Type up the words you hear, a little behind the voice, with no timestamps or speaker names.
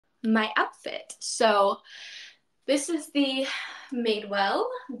my outfit. So this is the Madewell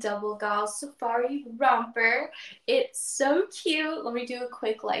Double Gauze Safari Romper. It's so cute. Let me do a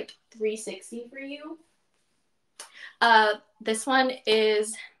quick like 360 for you. This one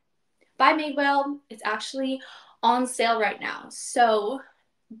is by Madewell. It's actually on sale right now. So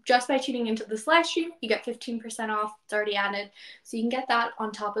just by tuning into this live stream, you get 15% off. It's already added. So you can get that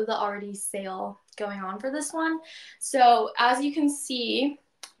on top of the already sale going on for this one. So as you can see,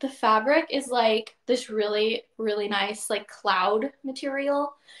 the fabric is like this really, really nice like cloud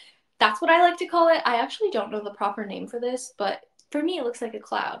material. That's what I like to call it. I actually don't know the proper name for this, but for me, it looks like a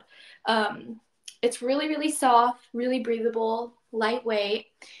cloud. It's really, really soft, really breathable, lightweight.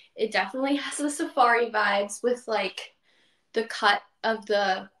 It definitely has the safari vibes with like the cut of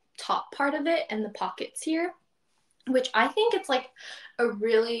the top part of it and the pockets here, which I think it's like a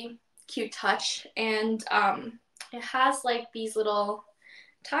really cute touch. And it has like these little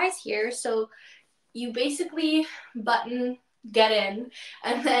ties here. So you basically button get in,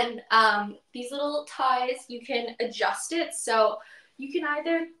 and then these little ties, you can adjust it. So you can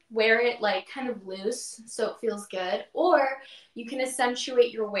either wear it like kind of loose so it feels good, or you can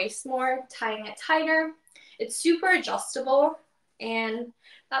accentuate your waist more, tying it tighter. It's super adjustable, and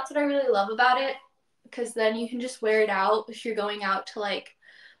that's what I really love about it, because then you can just wear it out if you're going out to like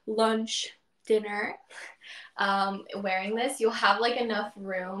lunch, dinner, wearing this. You'll have like enough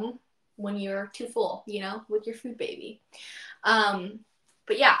room when you're too full, you know, with your food baby.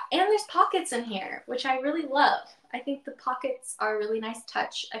 But yeah, and there's pockets in here, which I really love. I think the pockets are a really nice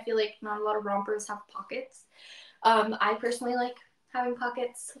touch. I feel like not a lot of rompers have pockets. I personally like having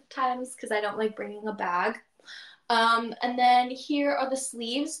pockets sometimes because I don't like bringing a bag. And then here are the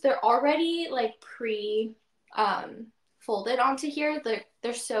sleeves. They're already like folded onto here.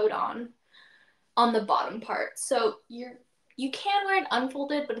 They're sewed on the bottom part. So you can wear it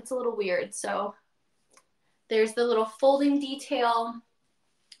unfolded, but it's a little weird. So there's the little folding detail.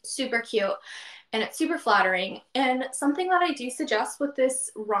 Super cute. And it's super flattering. And something that I do suggest with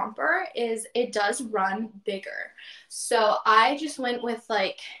this romper is it does run bigger. So I just went with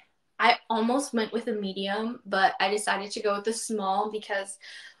like, I almost went with a medium, but I decided to go with a small because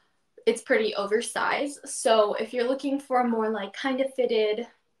it's pretty oversized. So if you're looking for a more like kind of fitted,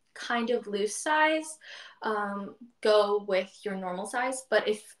 kind of loose size, go with your normal size. But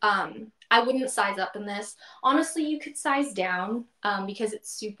if I wouldn't size up in this, honestly, you could size down because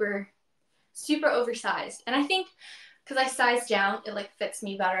it's super super oversized. And I think because I sized down, it like fits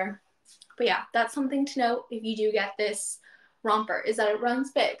me better. But yeah, that's something to note if you do get this romper, is that it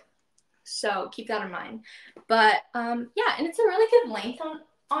runs big. So keep that in mind. But yeah, and it's a really good length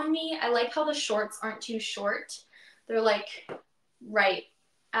on me. I like how the shorts aren't too short. They're like right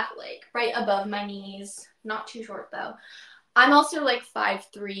at like right above my knees. Not too short though. I'm also like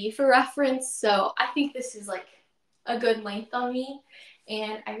 5'3" for reference, so I think this is like a good length on me,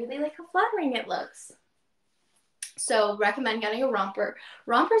 and I really like how flattering it looks. So recommend getting a romper.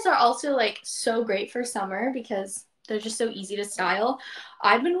 Rompers are also like so great for summer because they're just so easy to style.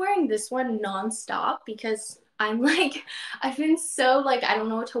 I've been wearing this one nonstop because I'm like, I've been so like, I don't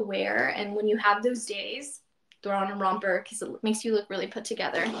know what to wear. And when you have those days, throw on a romper because it makes you look really put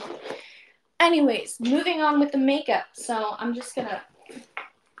together. Anyways, moving on with the makeup. So I'm just gonna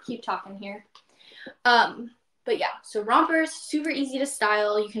keep talking here. But yeah, so rompers, super easy to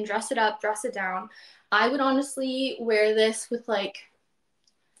style. You can dress it up, dress it down. I would honestly wear this with like,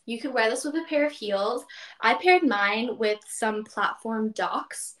 you could wear this with a pair of heels. I paired mine with some platform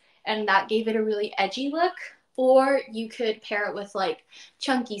docks, and that gave it a really edgy look. Or you could pair it with like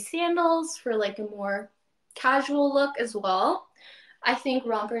chunky sandals for like a more casual look as well. I think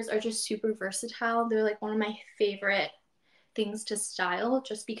rompers are just super versatile. They're like one of my favorite things to style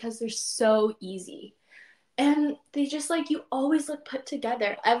just because they're so easy. And they just like, you always look put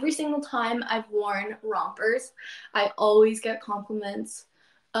together. Every single time I've worn rompers, I always get compliments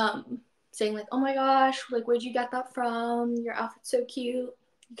saying like, oh my gosh, like where'd you get that from? Your outfit's so cute.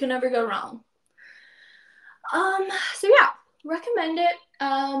 You can never go wrong. So yeah, recommend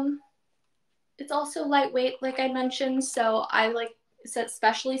it. It's also lightweight, like I mentioned, so I like,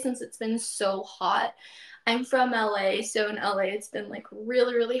 especially since it's been so hot. I'm from LA, so in LA it's been like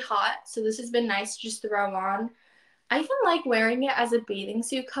really, really hot. So this has been nice to just throw on. I even like wearing it as a bathing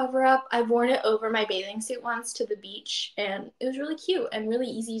suit cover up. I've worn it over my bathing suit once to the beach, and it was really cute and really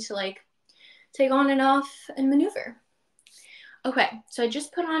easy to like take on and off and maneuver. Okay, so I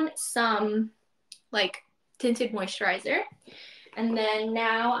just put on some like tinted moisturizer. And then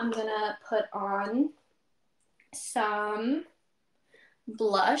now I'm gonna put on some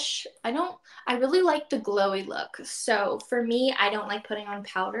blush. I really like the glowy look. So for me, I don't like putting on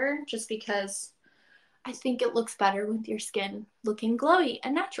powder just because I think it looks better with your skin looking glowy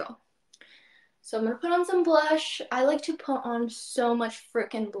and natural. So I'm gonna put on some blush. I like to put on so much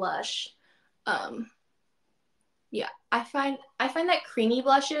freaking blush. Yeah, I find that creamy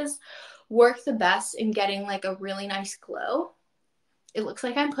blushes work the best in getting like a really nice glow. It looks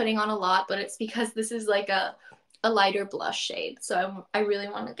like I'm putting on a lot, but it's because this is like a lighter blush shade. So I really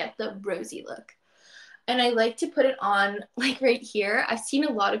want to get the rosy look. And I like to put it on like right here. I've seen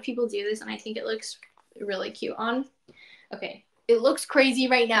a lot of people do this and I think it looks really cute on. Okay, it looks crazy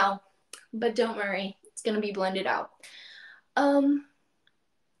right now, but don't worry, it's gonna be blended out.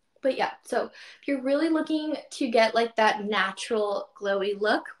 But yeah, so if you're really looking to get like that natural glowy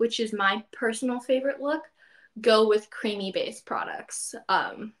look, which is my personal favorite look, go with creamy based products.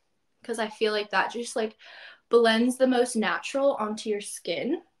 Because I feel like that just like blends the most natural onto your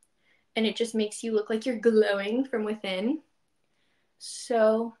skin and it just makes you look like you're glowing from within.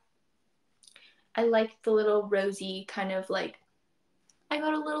 So I like the little rosy kind of like I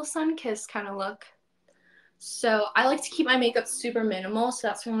got a little sun kiss kind of look. So I like to keep my makeup super minimal, so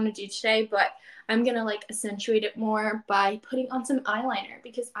that's what I'm going to do today, but I'm going to like accentuate it more by putting on some eyeliner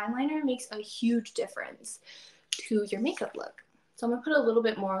because eyeliner makes a huge difference to your makeup look. So I'm going to put a little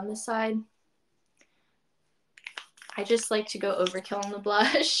bit more on this side. I just like to go overkill on the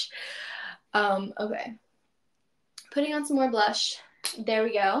blush. Okay. Putting on some more blush. There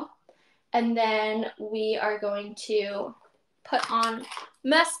we go. And then we are going to put on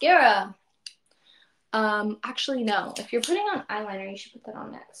mascara. Actually, no. If you're putting on eyeliner, you should put that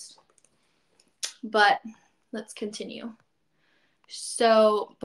on next. But let's continue. So